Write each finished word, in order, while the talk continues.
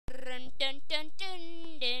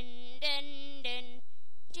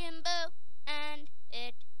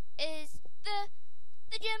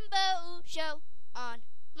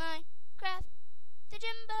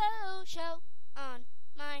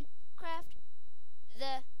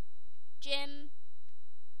the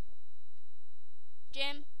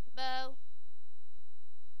Jimbo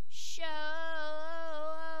Show.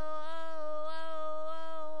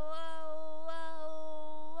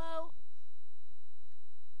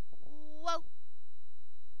 Whoa.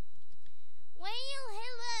 Well,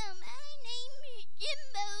 hello, my name is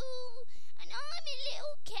Jimbo, and I'm a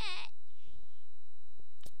little cat.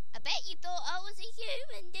 I bet you thought I was a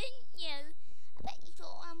human, didn't you? I bet you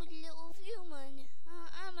thought I was a little human.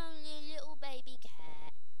 I'm only a little baby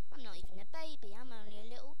cat. I'm not even a baby, I'm only a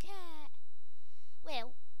little cat.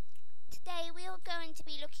 Well, today we are going to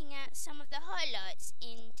be looking at some of the highlights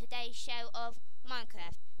in today's show of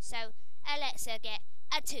Minecraft. So, Alexa, get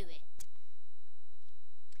to it.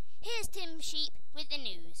 Here's Tim Sheep with the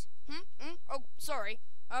news. Oh, sorry.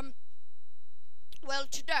 Well,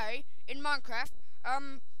 today in Minecraft,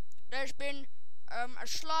 there's been a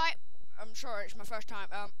slight. I'm sorry, it's my first time.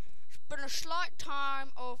 It's been a slight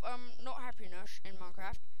time of not happiness in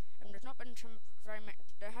Minecraft.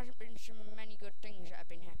 There hasn't been so many good things that have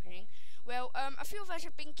been happening. Well, a few of us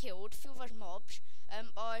have been killed, a few of us mobs,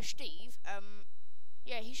 by Steve.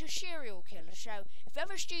 Yeah, he's a serial killer. So if you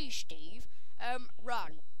ever see Steve,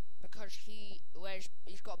 run, because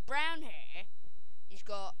he's got brown hair, he's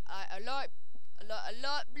got a light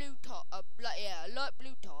blue top, a light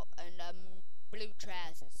blue top, and blue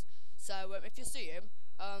trousers. So if you see him,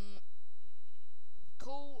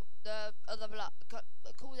 call the other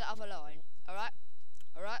line. All right,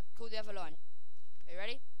 call the other line. Are you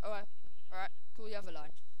ready? All right, call the other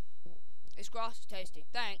line. This grass is tasty.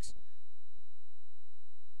 Thanks.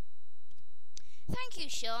 Thank you,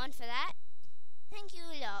 Sean, for that. Thank you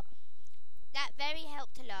a lot. That very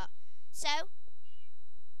helped a lot. So,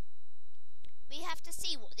 we have to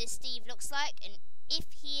see what this Steve looks like and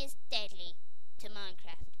if he is deadly to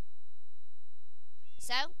Minecraft.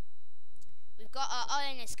 So, we've got our eye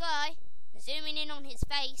in the sky, zooming in on his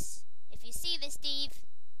face. If you see this Steve,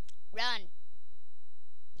 run.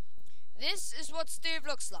 This is what Steve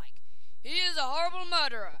looks like. He is a horrible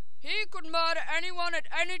murderer. He could murder anyone at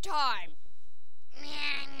any time.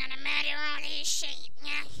 I'm gonna murder all these sheep.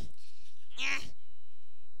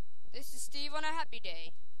 This is Steve on a happy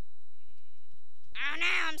day. Oh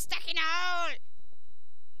no, I'm stuck in a hole.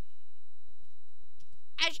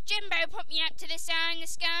 Has Jimbo put me up to this eye in the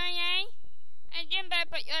sky, eh? Has Jimbo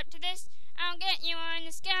put you up to this? I'll get you, eye in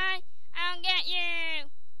the sky. I'll get you.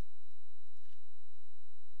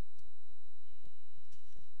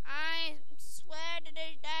 I swear to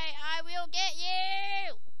this day, I will get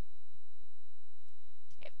you.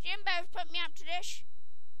 If Jimbo's put me up to this,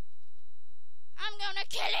 I'm gonna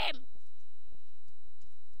kill him.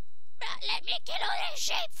 But let me kill all these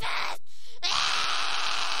sheep first.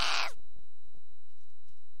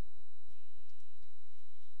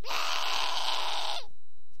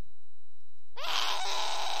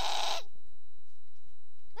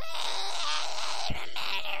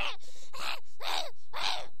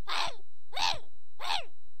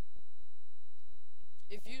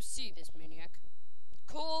 If you see this maniac,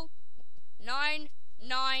 call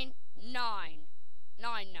 999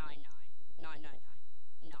 999 999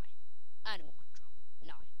 Animal Control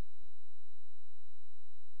 9.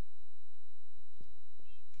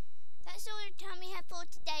 That's all the time we have for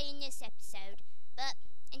today in this episode. But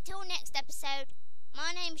until next episode,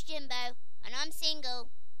 my name's Jimbo and I'm single.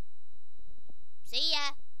 See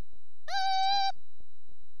ya. Boop.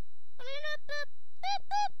 Boop, boop, boop,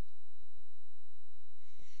 boop.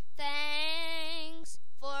 Thanks